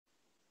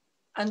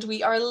And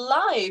we are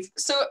live.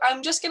 So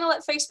I'm just going to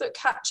let Facebook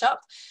catch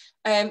up.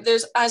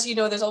 There's, as you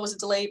know, there's always a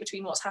delay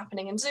between what's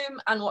happening in Zoom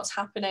and what's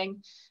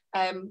happening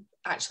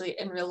actually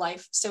in real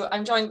life. So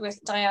I'm joined with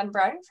Diane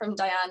Brown from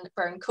Diane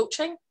Brown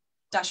Coaching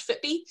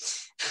 -FitBee.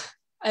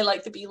 I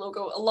like the B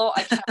logo a lot.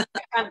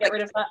 I can't get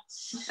rid of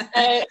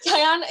that.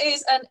 Diane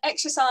is an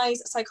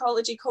exercise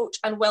psychology coach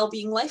and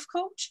wellbeing life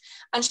coach,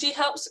 and she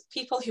helps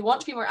people who want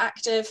to be more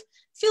active,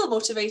 feel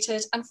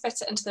motivated, and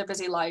fit it into their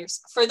busy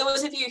lives. For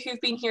those of you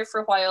who've been here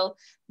for a while,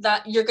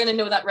 that you're going to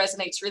know that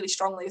resonates really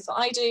strongly with what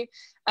I do.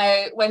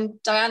 When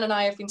Diane and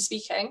I have been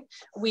speaking,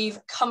 we've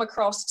come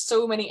across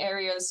so many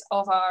areas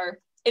of our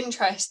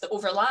interest that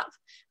overlap,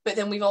 but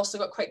then we've also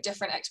got quite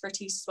different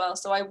expertise as well.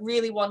 So I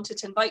really wanted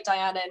to invite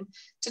Diane in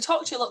to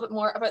talk to you a little bit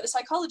more about the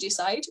psychology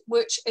side,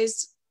 which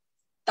is,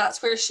 that's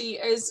where she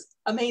is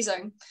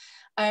amazing.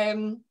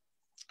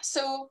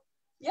 So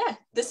yeah,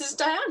 this is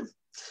Diane.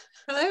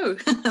 Hello,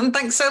 and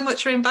thanks so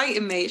much for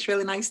inviting me. It's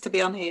really nice to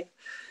be on here.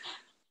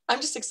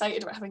 I'm just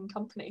excited about having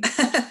company.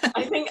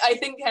 I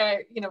think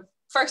you know,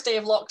 first day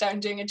of lockdown,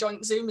 doing a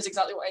joint Zoom is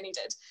exactly what I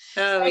needed.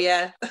 Oh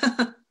yeah.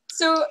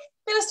 So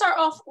I'm going to start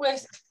off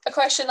with a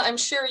question that I'm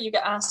sure you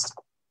get asked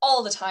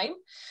all the time.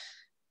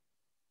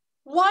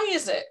 Why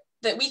is it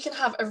that we can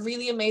have a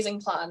really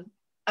amazing plan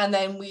and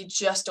then we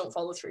just don't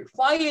follow through?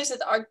 Why is it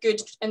that our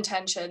good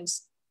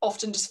intentions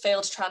often just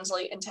fail to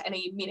translate into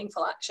any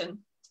meaningful action?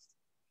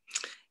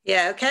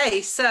 Yeah,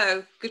 okay,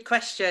 so good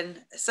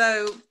question.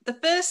 So the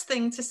first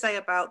thing to say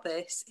about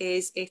this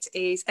is it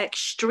is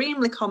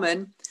extremely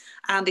common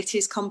and it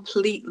is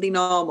completely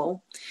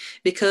normal,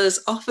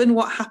 because often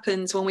what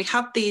happens when we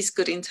have these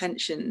good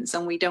intentions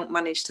and we don't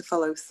manage to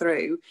follow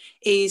through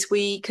is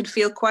we can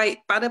feel quite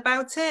bad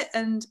about it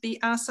and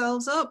beat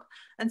ourselves up.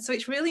 And so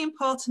it's really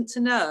important to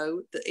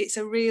know that it's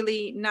a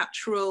really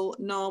natural,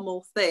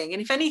 normal thing.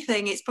 And if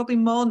anything, it's probably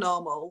more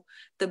normal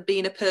than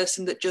being a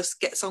person that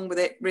just gets on with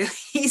it really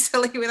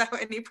easily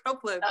without any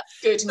problem. That's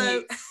good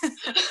news.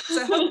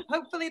 So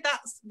hopefully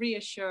that's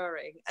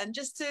reassuring. And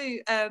just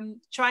to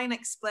try and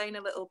explain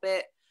a little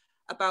bit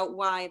about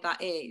why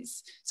that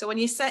is. So when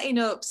you're setting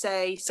up,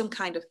 say, some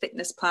kind of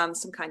fitness plan,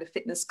 some kind of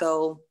fitness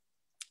goal,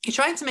 you're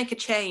trying to make a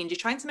change. You're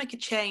trying to make a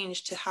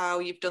change to how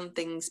you've done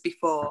things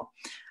before.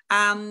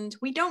 And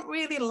we don't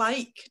really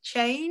like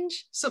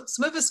change.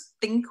 Some of us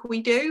think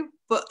we do,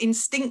 but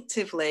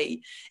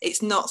instinctively,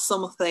 it's not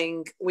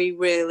something we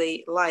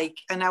really like.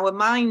 And our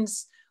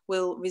minds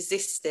will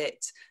resist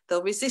it.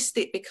 They'll resist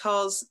it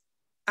because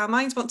our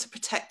minds want to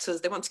protect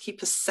us. They want to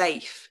keep us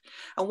safe.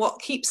 And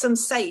what keeps them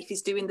safe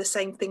is doing the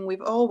same thing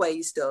we've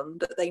always done,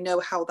 that they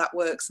know how that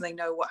works and they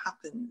know what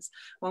happens.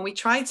 When we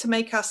try to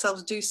make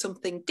ourselves do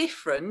something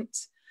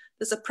different,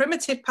 there's a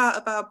primitive part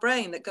of our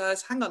brain that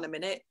goes, hang on a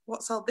minute,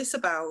 what's all this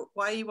about?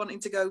 Why are you wanting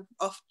to go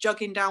off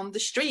jogging down the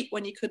street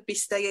when you could be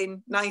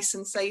staying nice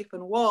and safe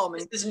and warm?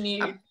 And this is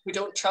new. We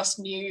don't trust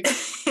new.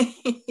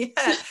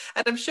 Yeah,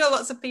 and I'm sure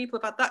lots of people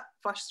have had that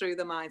flash through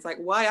their minds, like,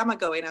 why am I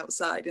going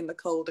outside in the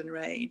cold and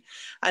rain?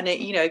 And it,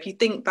 you know, if you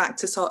think back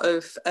to sort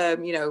of,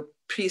 you know,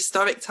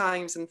 prehistoric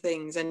times and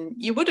things, and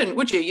you wouldn't,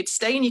 would you? You'd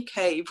stay in your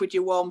cave with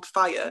your warm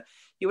fire.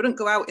 You wouldn't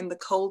go out in the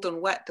cold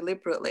and wet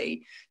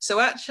deliberately. So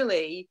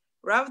actually,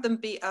 rather than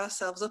beat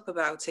ourselves up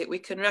about it, we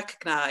can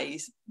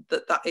recognise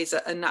that that is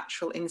a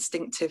natural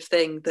instinctive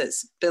thing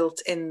that's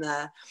built in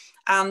there.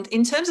 And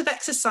in terms of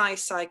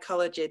exercise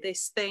psychology,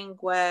 this thing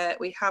where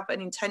we have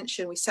an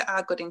intention, we set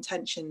our good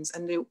intentions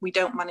and we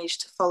don't manage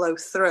to follow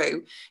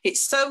through,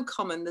 it's so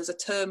common, there's a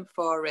term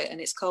for it,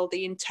 and it's called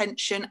the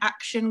intention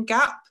action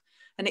gap.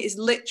 And it is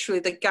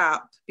literally the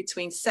gap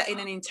between setting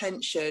an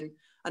intention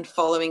and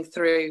following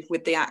through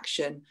with the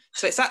action.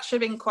 So it's actually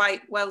been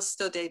quite well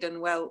studied and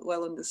well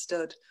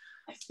understood.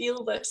 I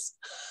feel this.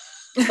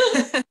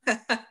 Because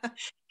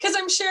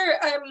I'm sure,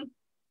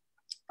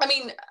 I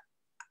mean,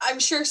 I'm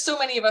sure so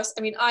many of us,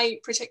 I mean, I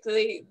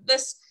particularly,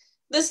 this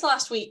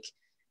last week,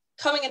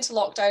 coming into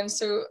lockdown,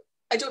 so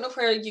I don't know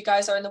where you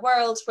guys are in the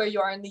world, where you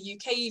are in the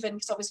UK even,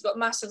 because obviously we've got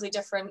massively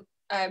different,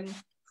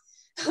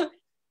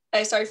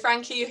 sorry,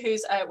 Frankie,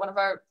 who's one of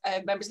our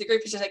members of the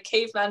group, is just like,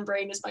 caveman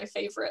brain is my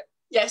favourite.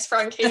 Yes,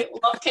 Frankie,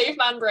 love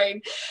caveman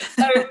brain.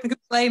 I could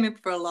blame him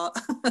for a lot.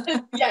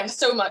 Yeah,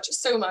 so much.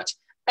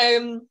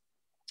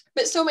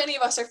 But so many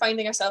of us are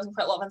finding ourselves in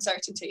quite a lot of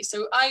uncertainty.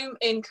 So I'm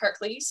in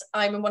Kirklees.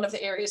 I'm in one of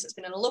the areas that's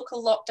been in a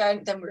local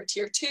lockdown. Then we're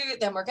tier 2.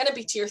 Then we're going to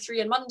be tier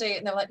 3 on Monday.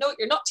 And they're like, no,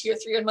 you're not tier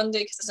 3 on Monday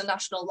because it's a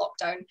national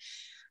lockdown.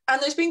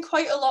 And there's been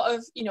quite a lot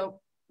of, you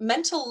know,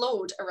 mental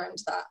load around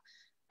that.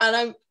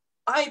 And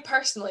I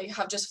personally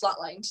have just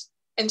flatlined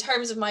in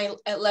terms of my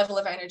level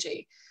of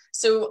energy.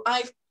 So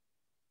I've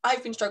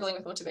been struggling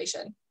with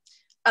motivation.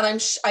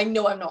 And I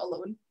know I'm not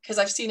alone, because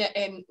I've seen it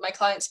in my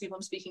clients, people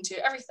I'm speaking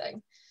to,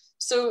 everything.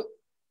 So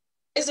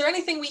is there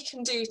anything we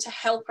can do to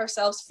help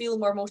ourselves feel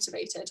more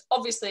motivated?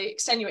 Obviously,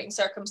 extenuating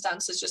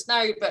circumstances just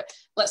now, but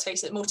let's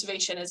face it,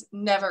 motivation is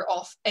never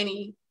off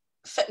any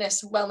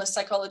fitness, wellness,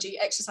 psychology,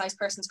 exercise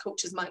person's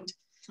coach's mind.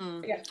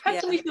 Yeah. How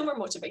can we feel more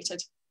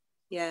motivated?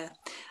 Yeah.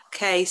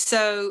 Okay.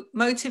 So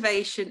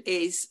motivation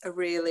is a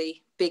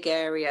really big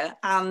area,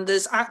 and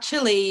there's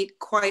actually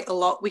quite a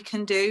lot we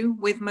can do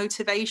with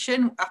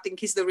motivation, I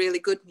think, is the really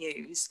good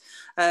news.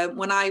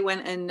 When I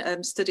went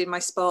and studied my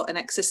sport and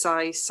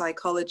exercise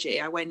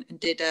psychology, I went and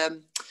did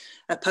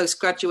a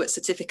postgraduate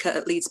certificate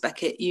at Leeds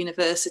Beckett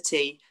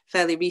University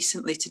fairly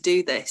recently to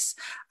do this.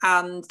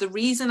 And the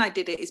reason I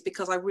did it is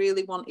because I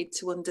really wanted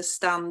to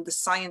understand the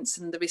science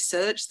and the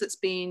research that's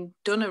been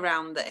done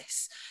around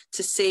this,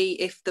 to see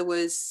if there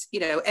was, you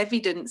know,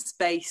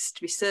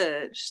 evidence-based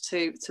research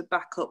to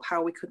back up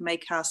how we could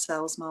make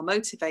ourselves more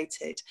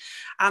motivated.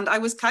 And I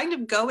was kind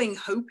of going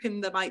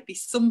hoping there might be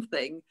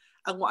something,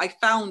 and what I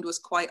found was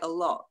quite a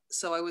lot.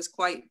 So I was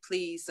quite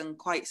pleased and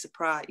quite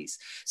surprised.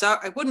 So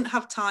I wouldn't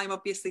have time,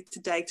 obviously,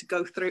 today to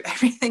go through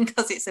everything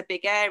because it's a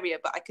big area,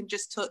 but I can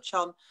just touch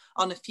on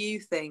a few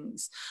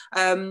things.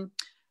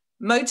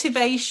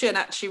 Motivation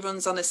actually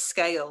runs on a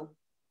scale.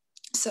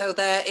 So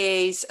there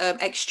is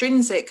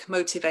extrinsic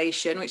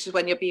motivation, which is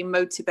when you're being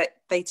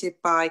motivated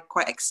by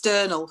quite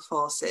external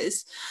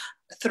forces,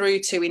 through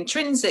to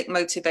intrinsic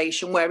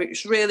motivation, where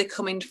it's really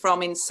coming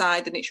from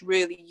inside and it's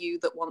really you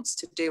that wants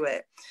to do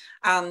it.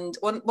 And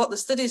what the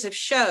studies have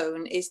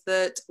shown is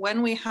that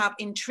when we have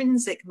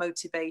intrinsic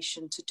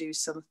motivation to do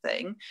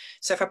something,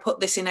 so if I put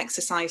this in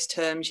exercise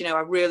terms, you know,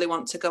 I really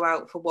want to go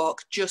out for a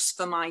walk just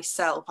for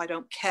myself, I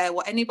don't care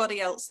what anybody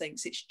else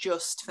thinks, it's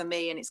just for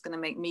me and it's going to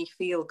make me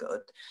feel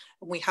good,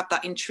 and we have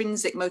that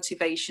intrinsic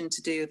motivation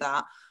to do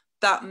that,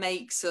 that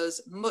makes us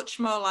much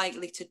more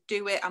likely to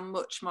do it and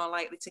much more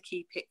likely to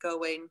keep it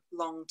going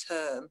long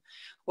term.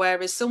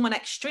 Whereas someone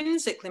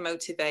extrinsically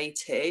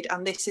motivated,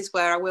 and this is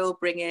where I will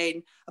bring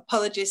in,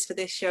 apologies for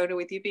this, Shona,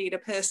 with you being a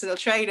personal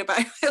trainer, but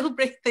I will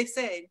bring this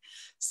in,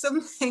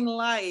 something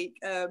like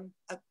a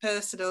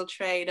personal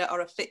trainer or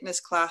a fitness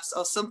class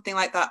or something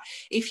like that.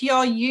 If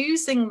you're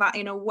using that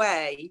in a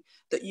way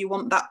that you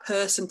want that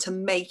person to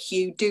make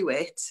you do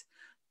it,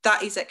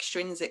 that is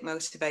extrinsic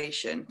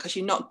motivation, because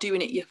you're not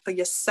doing it for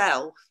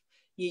yourself.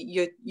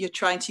 You're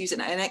trying to use an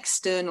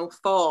external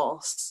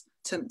force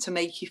to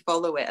make you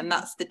follow it, and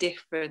that's the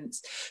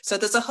difference. So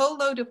there's a whole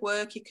load of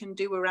work you can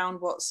do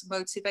around what's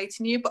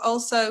motivating you, but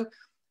also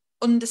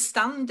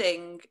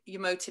understanding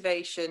your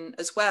motivation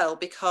as well,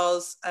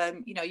 because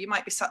you know, you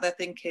might be sat there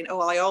thinking,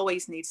 oh, I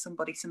always need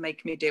somebody to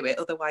make me do it,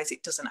 otherwise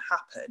it doesn't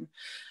happen.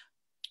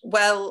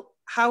 Well,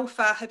 how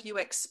far have you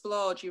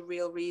explored your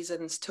real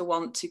reasons to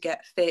want to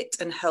get fit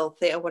and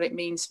healthy, and what it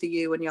means for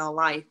you and your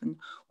life? And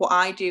what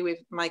I do with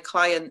my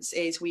clients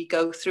is we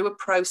go through a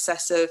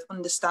process of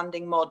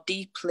understanding more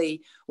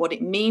deeply what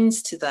it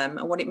means to them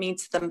and what it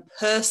means to them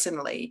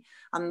personally.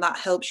 And that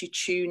helps you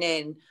tune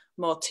in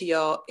more to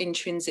your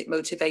intrinsic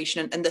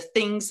motivation and the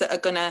things that are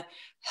going to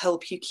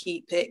help you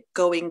keep it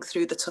going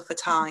through the tougher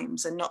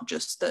times, and not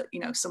just that, you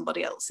know,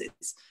 somebody else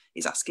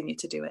is asking you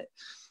to do it.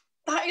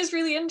 That is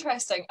really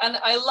interesting, and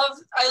I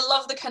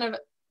love the kind of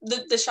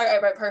the shout out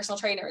about personal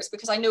trainers,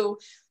 because I know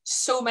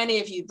so many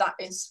of you, that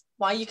is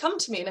why you come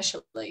to me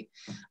initially.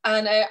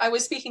 And I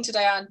was speaking to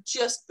Diane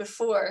just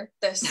before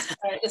this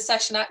this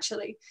session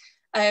actually,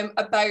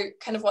 about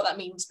kind of what that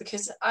means,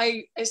 because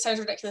it sounds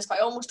ridiculous, but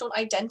I almost don't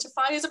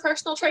identify as a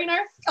personal trainer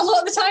a lot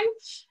of the time,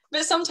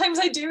 but sometimes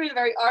I do in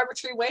very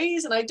arbitrary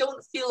ways, and I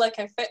don't feel like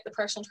I fit the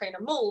personal trainer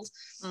mold.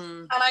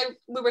 And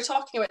we were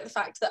talking about the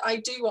fact that I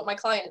do want my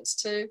clients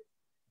to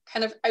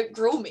kind of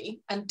outgrow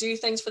me and do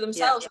things for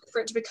themselves,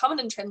 for it to become an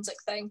intrinsic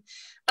thing.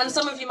 And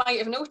some of you might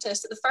have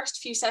noticed that the first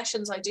few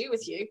sessions I do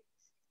with you,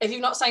 if you've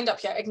not signed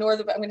up yet, ignore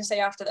the bit I'm going to say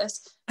after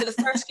this, but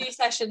the first few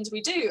sessions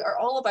we do are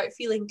all about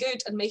feeling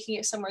good and making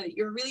it somewhere that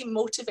you're really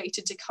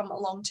motivated to come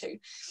along to.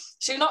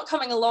 So you're not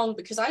coming along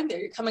because I'm there,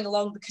 you're coming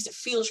along because it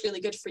feels really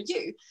good for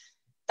you.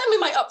 Then we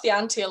might up the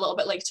ante a little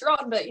bit later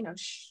on, but you know,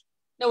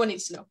 no one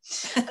needs to know.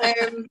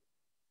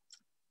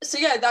 So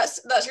yeah,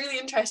 that's really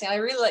interesting. I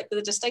really like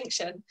the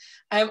distinction.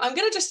 I'm going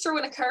to just throw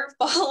in a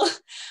curveball.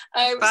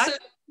 So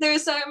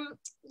there's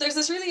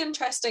this really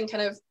interesting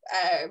kind of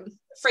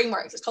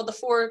framework. It's called the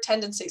 4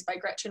 Tendencies by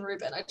Gretchen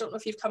Rubin. I don't know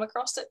if you've come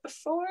across it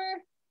before.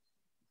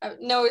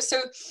 No.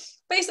 So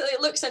basically,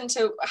 it looks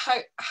into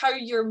how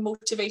you're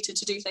motivated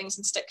to do things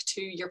and stick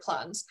to your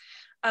plans.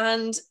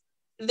 And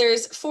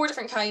there's 4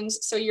 different kinds.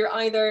 So you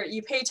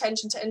pay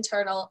attention to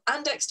internal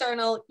and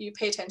external, you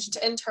pay attention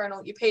to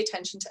internal, you pay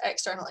attention to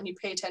external, and you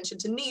pay attention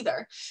to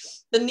neither.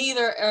 The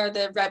neither are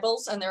the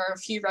rebels, and there are a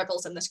few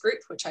rebels in this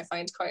group, which I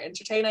find quite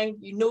entertaining.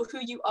 You know who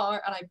you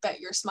are, and I bet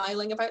you're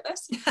smiling about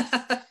this.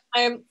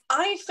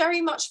 I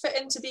very much fit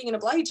into being an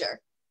obliger.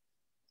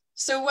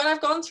 So when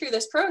I've gone through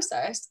this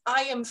process,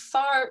 I am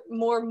far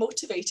more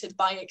motivated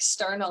by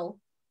external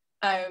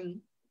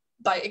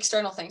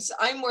things. So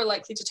I'm more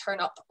likely to turn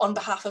up on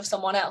behalf of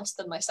someone else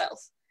than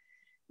myself,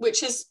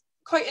 which is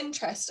quite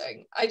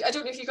interesting. I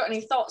don't know if you've got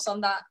any thoughts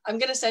on that. I'm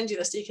going to send you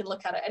this so you can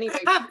look at it anyway.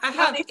 I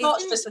have any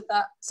thoughts just with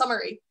that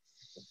summary?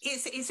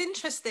 It's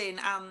interesting,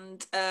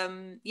 and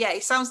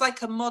it sounds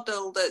like a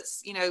model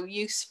that's, you know,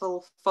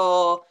 useful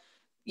for,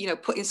 you know,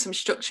 putting some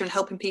structure and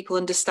helping people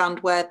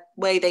understand where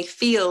they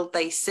feel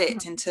they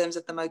sit in terms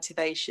of the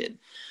motivation.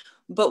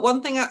 But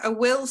one thing I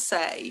will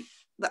say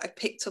that I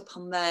picked up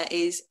on there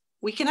is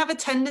we can have a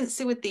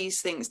tendency with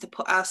these things to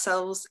put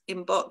ourselves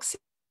in boxes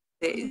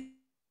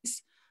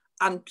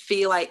and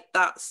feel like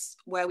that's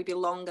where we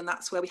belong and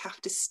that's where we have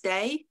to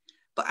stay.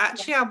 But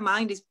actually our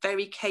mind is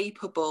very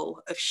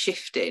capable of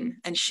shifting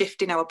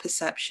our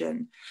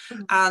perception.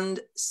 Mm-hmm. And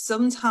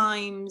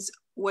sometimes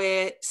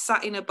we're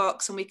sat in a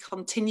box and we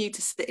continue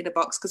to sit in a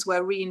box because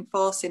we're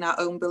reinforcing our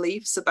own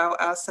beliefs about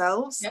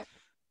ourselves. Yeah.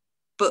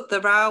 But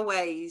there are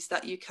ways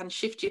that you can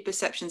shift your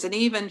perceptions. And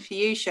even for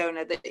you,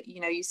 Shona, that,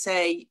 you know, you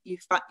say you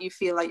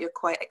feel like you're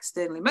quite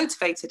externally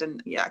motivated,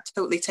 and yeah, I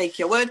totally take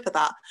your word for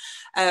that.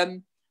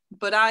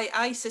 But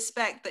I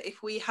suspect that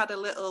if we had a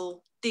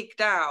little dig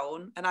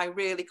down and I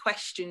really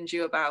questioned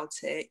you about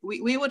it,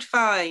 we would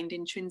find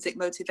intrinsic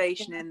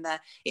motivation in there.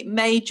 It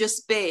may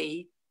just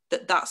be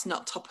that that's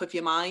not top of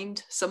your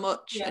mind so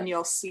much, and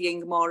you're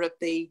seeing more of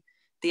the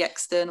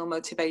external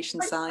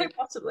motivation side. Quite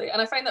possibly.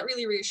 And I find that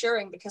really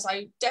reassuring, because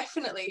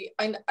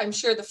I'm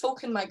sure the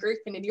folk in my group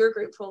and in your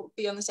group will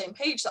be on the same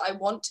page, that I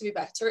want to be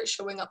better at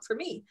showing up for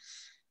me.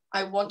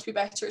 I want to be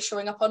better at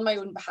showing up on my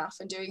own behalf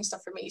and doing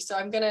stuff for me. So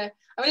I'm gonna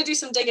do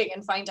some digging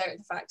and find out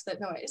the fact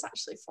that no, it is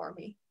actually for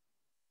me,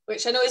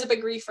 which I know is a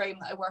big reframe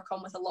that I work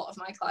on with a lot of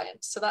my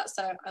clients. So that's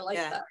I like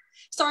that.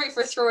 Sorry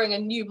for throwing a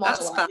new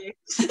model at you.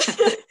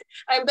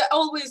 But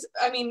always,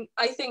 I mean,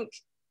 I think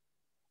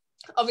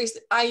obviously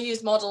I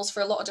use models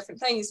for a lot of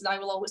different things, and I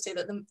will always say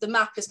that the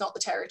map is not the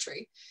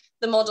territory.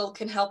 The model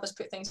can help us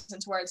put things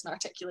into words and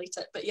articulate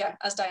it. But yeah,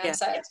 as Diane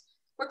said,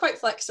 we're quite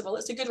flexible.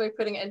 It's a good way of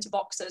putting it into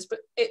boxes, but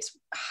it's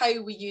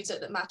how we use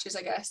it that matters,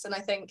 I guess. And I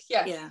think,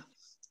 I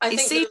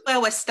think see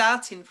where we're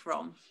starting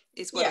from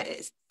is what it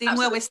is. See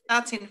where we're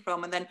starting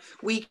from, and then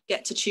we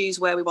get to choose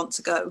where we want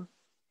to go.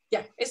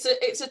 Yeah,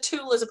 it's a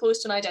tool as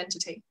opposed to an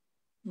identity.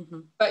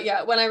 Mm-hmm. But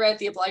yeah, when I read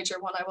the Obliger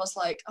one, I was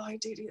like, oh, I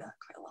do that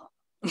quite a lot.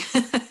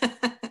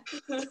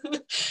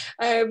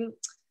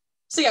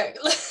 So yeah,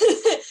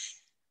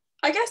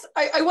 I guess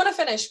I want to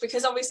finish,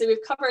 because obviously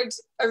we've covered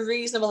a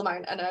reasonable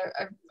amount and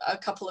a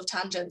couple of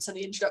tangents and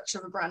the introduction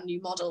of a brand new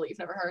model that you've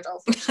never heard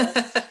of, which,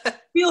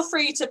 feel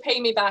free to pay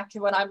me back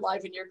when I'm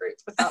live in your group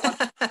with that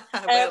one.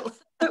 I will.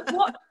 But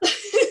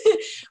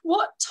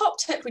what top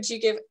tip would you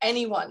give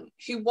anyone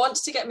who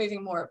wants to get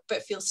moving more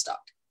but feels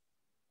stuck?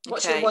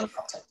 What's your one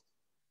top tip?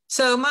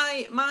 So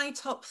my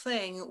top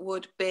thing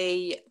would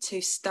be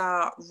to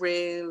start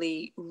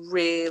really,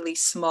 really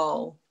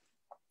small.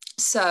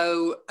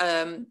 So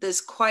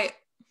there's quite,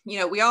 you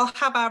know, we all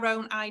have our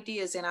own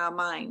ideas in our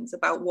minds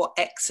about what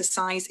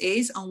exercise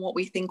is and what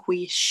we think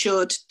we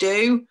should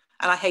do.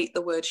 And I hate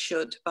the word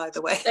should, by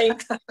the way.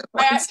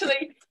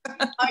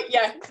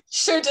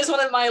 Should is one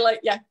of my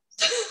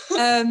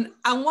and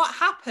what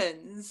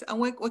happens, and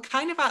we're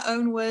kind of our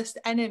own worst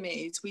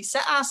enemies. We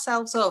set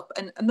ourselves up,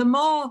 and the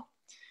more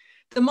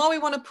we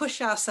want to push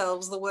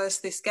ourselves, the worse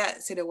this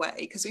gets, in a way,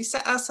 because we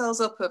set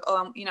ourselves up of,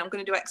 I'm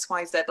going to do X,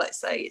 Y, Z.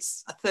 Let's say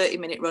it's a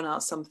 30-minute run or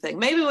something.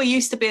 Maybe we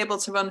used to be able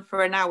to run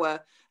for an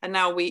hour, and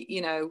now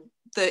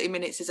 30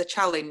 minutes is a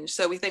challenge.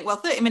 So we think, well,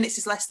 30 minutes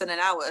is less than an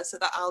hour, so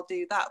that I'll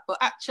do that. But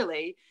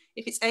actually,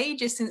 if it's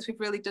ages since we've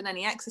really done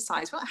any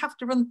exercise, we don't have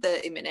to run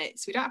 30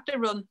 minutes. We don't have to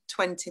run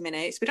 20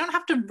 minutes. We don't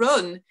have to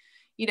run.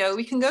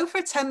 We can go for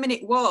a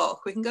 10-minute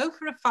walk. We can go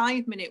for a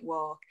 5-minute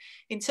walk.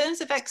 In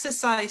terms of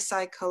exercise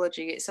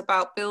psychology, it's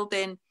about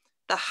building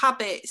the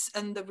habits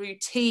and the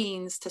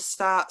routines to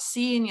start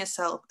seeing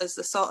yourself as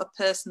the sort of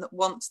person that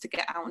wants to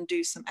get out and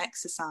do some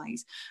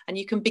exercise. And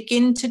you can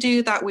begin to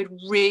do that with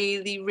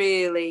really,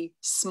 really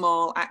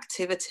small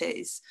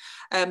activities.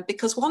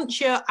 Because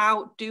once you're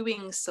out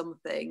doing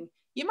something,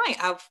 you might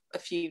have a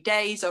few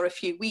days or a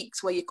few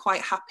weeks where you're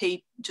quite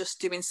happy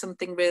just doing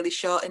something really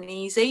short and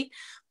easy.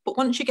 But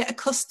once you get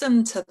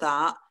accustomed to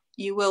that,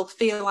 you will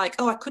feel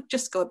like, I could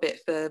just go a bit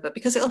further,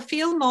 because it'll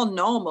feel more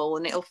normal,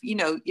 and it'll,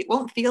 it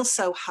won't feel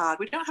so hard.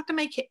 We don't have to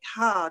make it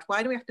hard.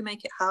 Why do we have to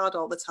make it hard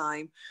all the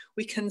time?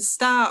 We can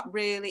start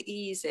really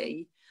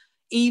easy,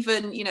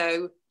 even,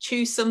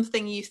 choose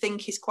something you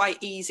think is quite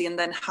easy and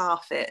then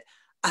half it,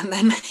 and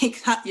then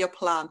make that your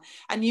plan.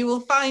 And you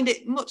will find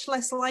it much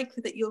less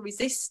likely that you'll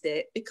resist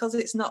it, because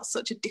it's not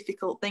such a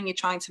difficult thing you're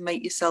trying to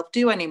make yourself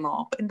do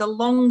anymore. But in the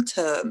long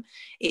term,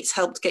 it's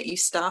helped get you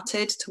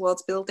started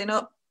towards building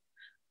up.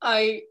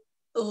 I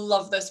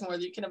love this more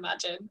than you can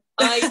imagine.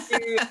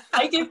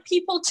 I give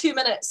people 2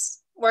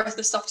 minutes worth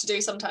of stuff to do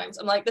sometimes.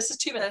 I'm like, this is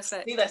 2 minutes.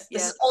 Do this.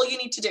 This is all you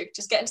need to do.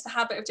 Just get into the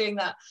habit of doing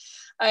that.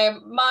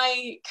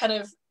 My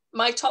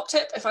top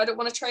tip, if I don't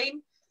want to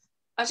train,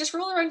 I just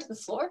roll around on the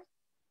floor.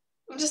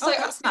 I'm just so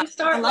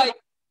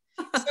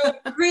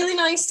a really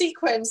nice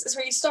sequence is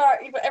where you start,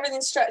 you've got everything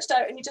stretched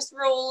out, and you just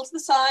roll to the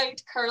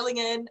side, curling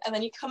in, and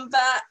then you come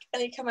back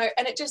and you come out,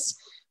 and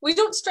we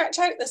don't stretch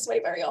out this way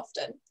very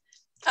often.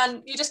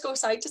 And you just go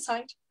side to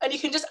side, and you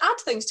can just add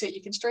things to it.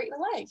 You can straighten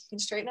a leg, you can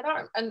straighten an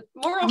arm, and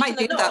more often I might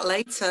do that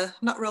later.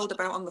 I'm not rolled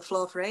about on the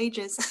floor for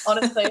ages.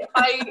 Honestly,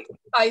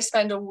 I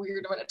spend a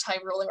weird amount of time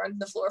rolling around on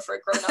the floor for a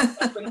grown-up.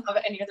 I wouldn't have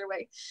it any other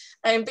way.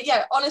 But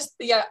yeah,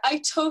 honestly,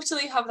 I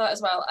totally have that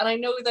as well. And I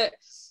know that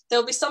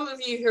there'll be some of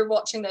you who are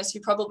watching this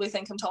who probably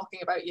think I'm talking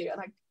about you,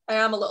 and I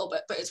am a little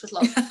bit, but it's with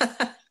love.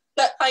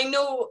 But I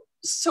know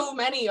so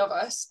many of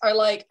us are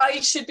like, I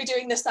should be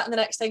doing this, that, and the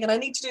next thing, and I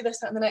need to do this,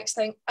 that, and the next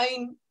thing.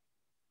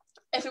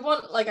 If we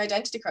want like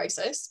identity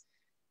crisis,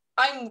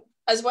 I'm,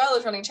 as well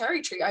as running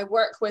Cherry Tree, I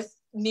work with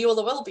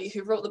Neola Wilby,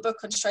 who wrote the book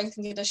on strength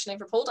and conditioning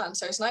for pole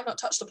dancers, and I've not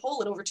touched a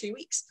pole in over 2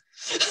 weeks.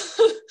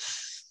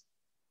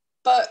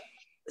 But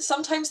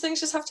sometimes things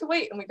just have to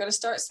wait, and we've got to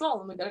start small,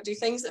 and we've got to do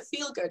things that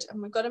feel good,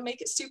 and we've got to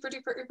make it super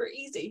duper uber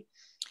easy.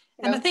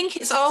 And I think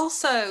it's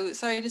also,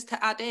 sorry, just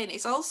to add in,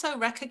 it's also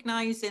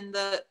recognizing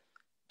that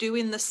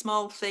doing the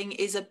small thing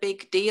is a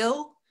big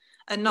deal,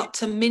 and not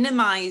to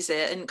minimize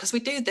it. And because we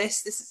do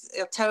this is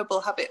a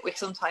terrible habit we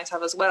sometimes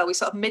have as well. We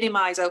sort of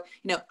minimize, oh,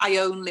 you know, I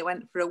only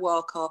went for a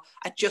walk, or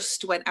I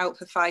just went out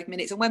for 5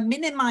 minutes, and we're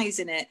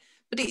minimizing it.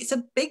 But it's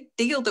a big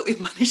deal that we've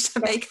managed to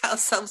make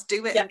ourselves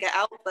do it and get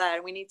out there,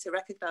 and we need to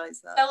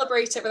recognize that.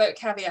 Celebrate it without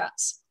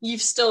caveats.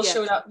 You've still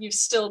showed up, you've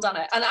still done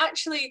it. And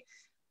actually,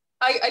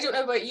 I don't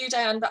know about you,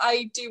 Diane, but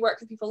I do work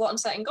with people a lot on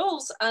setting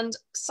goals, and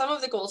some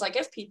of the goals I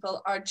give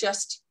people are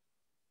just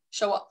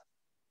show up.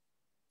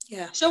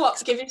 Yeah. Show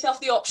up, give yourself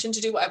the option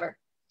to do whatever.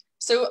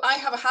 So I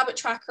have a habit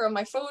tracker on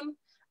my phone,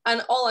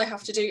 and all I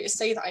have to do is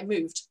say that I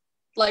moved.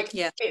 Like,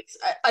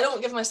 I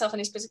don't give myself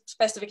any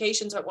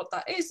specifications about what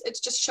that is.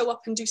 It's just show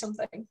up and do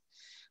something.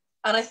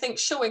 And I think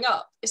showing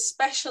up,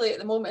 especially at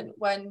the moment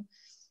when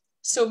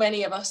so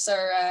many of us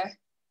are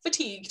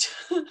fatigued,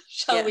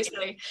 shall we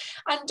say,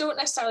 and don't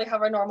necessarily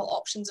have our normal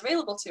options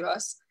available to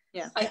us,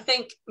 I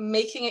think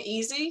making it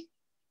easy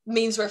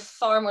means we're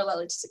far more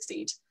likely to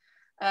succeed.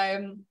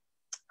 And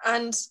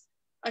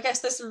I guess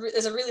this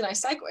is a really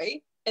nice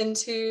segue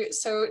into,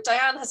 so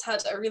Diane has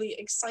had a really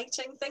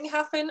exciting thing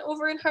happen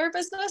over in her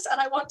business,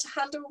 and I want to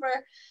hand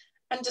over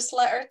and just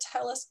let her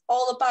tell us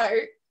all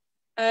about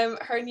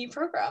her new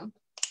program.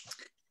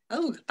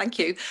 Oh, thank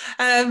you.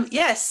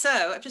 Yes,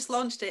 so I've just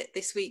launched it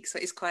this week, so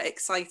it's quite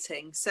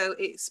exciting. So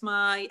it's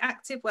my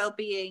Active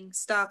Wellbeing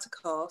Starter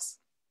Course,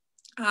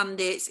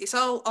 and it's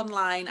all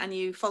online, and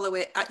you follow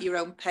it at your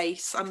own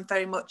pace. I'm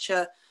very much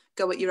a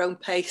go at your own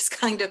pace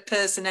kind of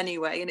person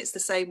anyway, and it's the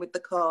same with the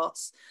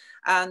course.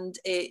 And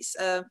it's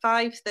 5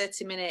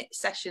 30-minute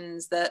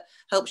sessions that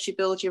helps you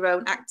build your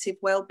own active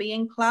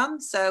wellbeing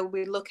plan. So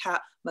we look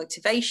at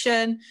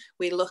motivation,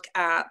 we look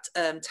at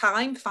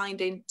time,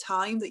 finding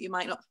time that you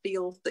might not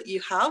feel that you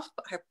have,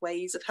 but I have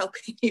ways of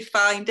helping you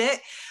find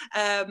it.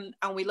 And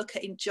we look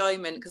at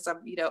enjoyment, because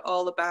I'm, you know,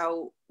 all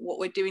about what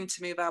we're doing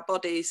to move our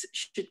bodies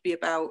should be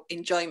about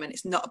enjoyment.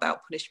 It's not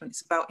about punishment,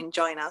 it's about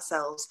enjoying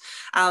ourselves.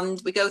 And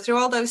we go through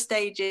all those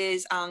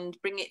stages and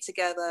bring it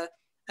together.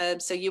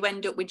 So you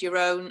end up with your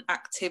own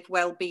active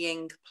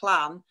wellbeing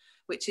plan,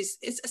 which is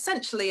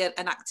essentially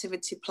an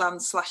activity plan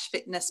 /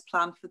 fitness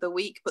plan for the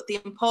week. But the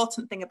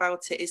important thing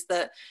about it is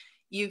that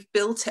you've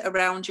built it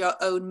around your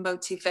own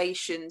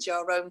motivations,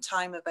 your own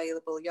time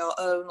available, your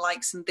own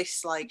likes and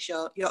dislikes,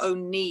 your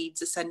own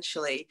needs,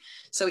 essentially.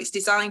 So it's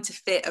designed to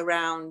fit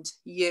around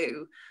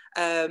you.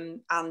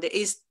 And it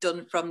is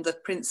done from the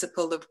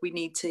principle of we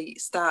need to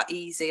start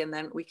easy and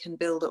then we can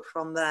build up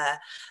from there.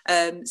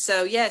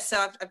 So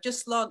I've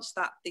just launched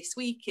that this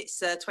week.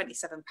 It's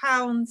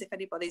 £27. If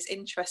anybody's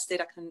interested,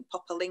 I can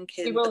pop a link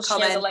in the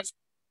comments.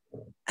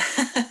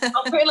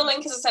 I'll put in a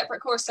link as a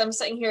separate course. So I'm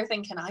sitting here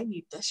thinking I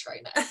need this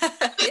right now.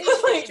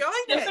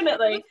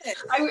 Definitely.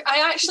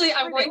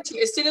 I'm going to,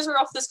 as soon as we're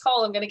off this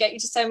call, I'm going to get you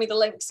to send me the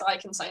link so I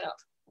can sign up.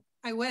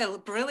 I will.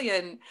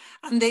 Brilliant.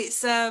 And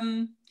it's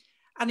in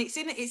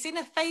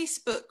a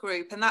Facebook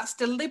group, and that's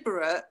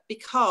deliberate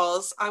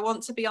because I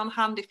want to be on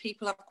hand if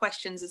people have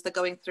questions as they're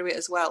going through it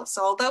as well.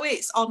 So although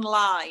it's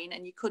online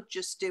and you could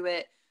just do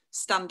it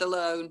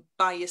standalone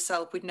by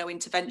yourself with no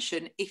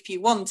intervention if you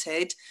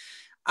wanted,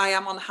 I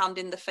am on hand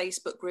in the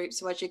Facebook group.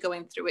 So as you're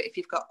going through it, if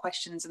you've got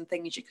questions and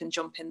things, you can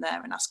jump in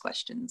there and ask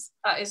questions.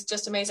 That is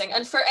just amazing.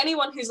 And for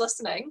anyone who's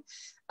listening,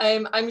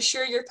 I'm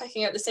sure you're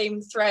picking out the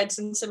same threads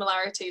and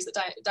similarities that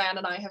Diane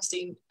and I have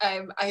seen.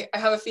 I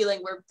have a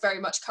feeling we're very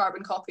much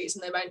carbon copies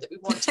in the amount that we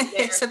want to be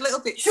there. It's a little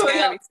bit scary, to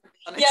be honest.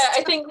 Yeah,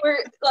 I think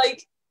we're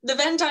like, the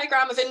Venn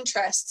diagram of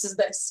interests is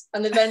this,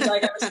 and the Venn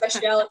diagram of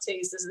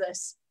specialities is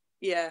this.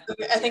 Yeah. So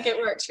I think it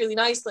works really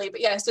nicely.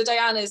 But yeah, so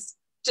Diane is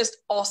just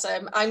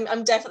awesome.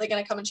 I'm definitely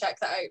going to come and check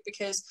that out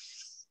because,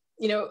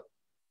 you know,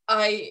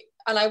 I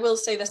will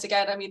say this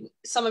again. I mean,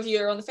 some of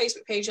you are on the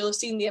Facebook page, you'll have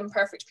seen the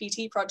imperfect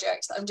PT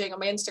project that I'm doing on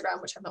my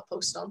Instagram, which I've not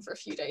posted on for a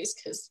few days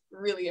because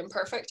really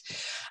imperfect.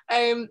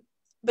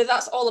 But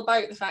that's all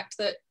about the fact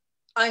that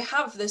I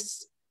have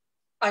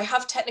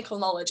technical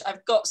knowledge,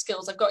 I've got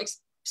skills, I've got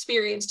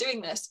experience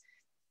doing this.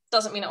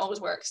 Doesn't mean it always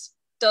works.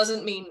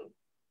 Doesn't mean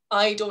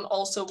I don't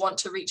also want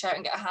to reach out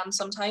and get a hand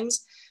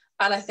sometimes.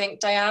 And I think,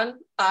 Diane,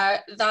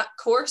 that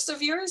course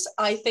of yours,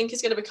 I think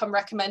is going to become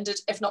recommended,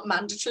 if not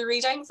mandatory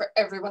reading for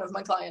every one of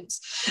my clients.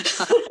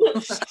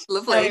 That's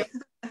lovely.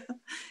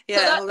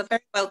 Well, they're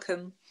very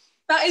welcome.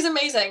 That is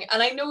amazing.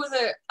 And I know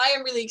that I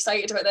am really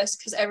excited about this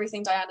because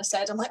everything Diana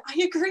said, I'm like,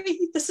 I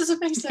agree, this is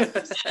amazing.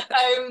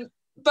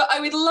 But I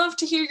would love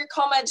to hear your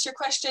comments, your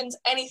questions,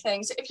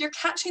 anything. So if you're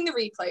catching the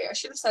replay, I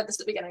should have said this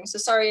at the beginning, so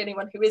sorry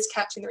anyone who is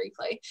catching the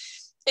replay.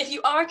 If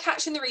you are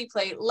catching the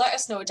replay, let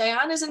us know.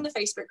 Diane is in the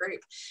Facebook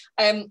group.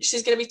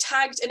 She's going to be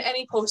tagged in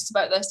any posts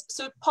about this.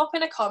 So pop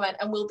in a comment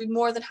and we'll be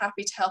more than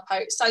happy to help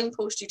out,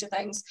 signpost you to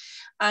things.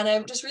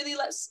 And just really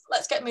let's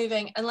get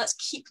moving, and let's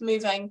keep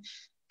moving,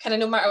 kind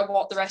of no matter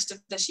what the rest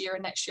of this year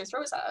and next year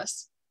throws at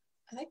us,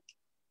 I think.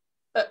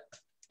 But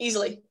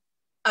easily,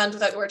 and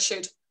without the word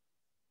should.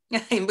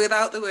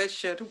 Without the word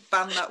should,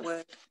 ban that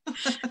word.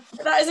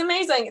 That is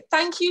amazing.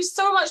 Thank you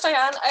so much,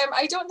 Diane.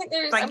 I don't think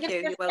there's, I'm going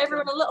to give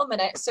everyone a little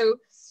minute. So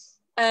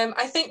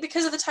I think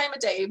because of the time of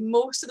day,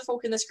 most of the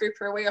folk in this group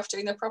are away off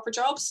doing their proper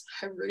jobs.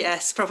 How rude.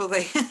 Yes,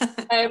 probably.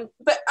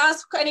 But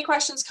as any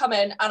questions come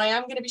in, and I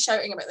am going to be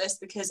shouting about this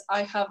because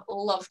I have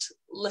loved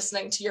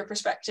listening to your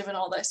perspective and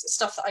all this. It's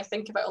stuff that I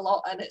think about a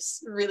lot, and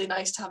it's really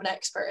nice to have an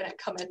expert in it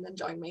come in and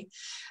join me.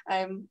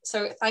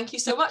 So thank you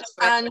so much.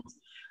 And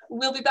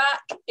we'll be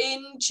back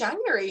in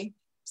January.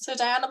 So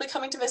Diane will be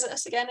coming to visit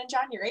us again in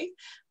January.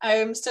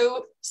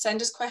 So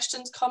send us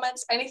questions,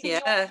 comments, anything.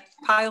 Yeah,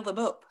 pile them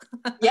up.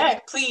 Yeah,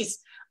 please.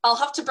 I'll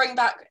have to bring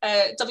back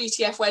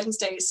WTF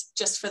Wednesdays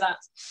just for that,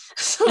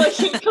 so I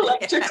can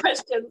collect your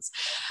questions.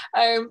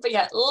 But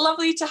yeah,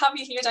 lovely to have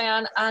you here,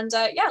 Diane. And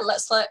yeah,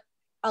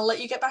 I'll let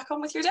you get back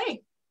on with your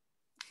day.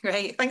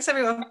 Great. Thanks,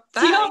 everyone.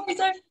 Bye. See you all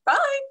later.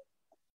 Bye.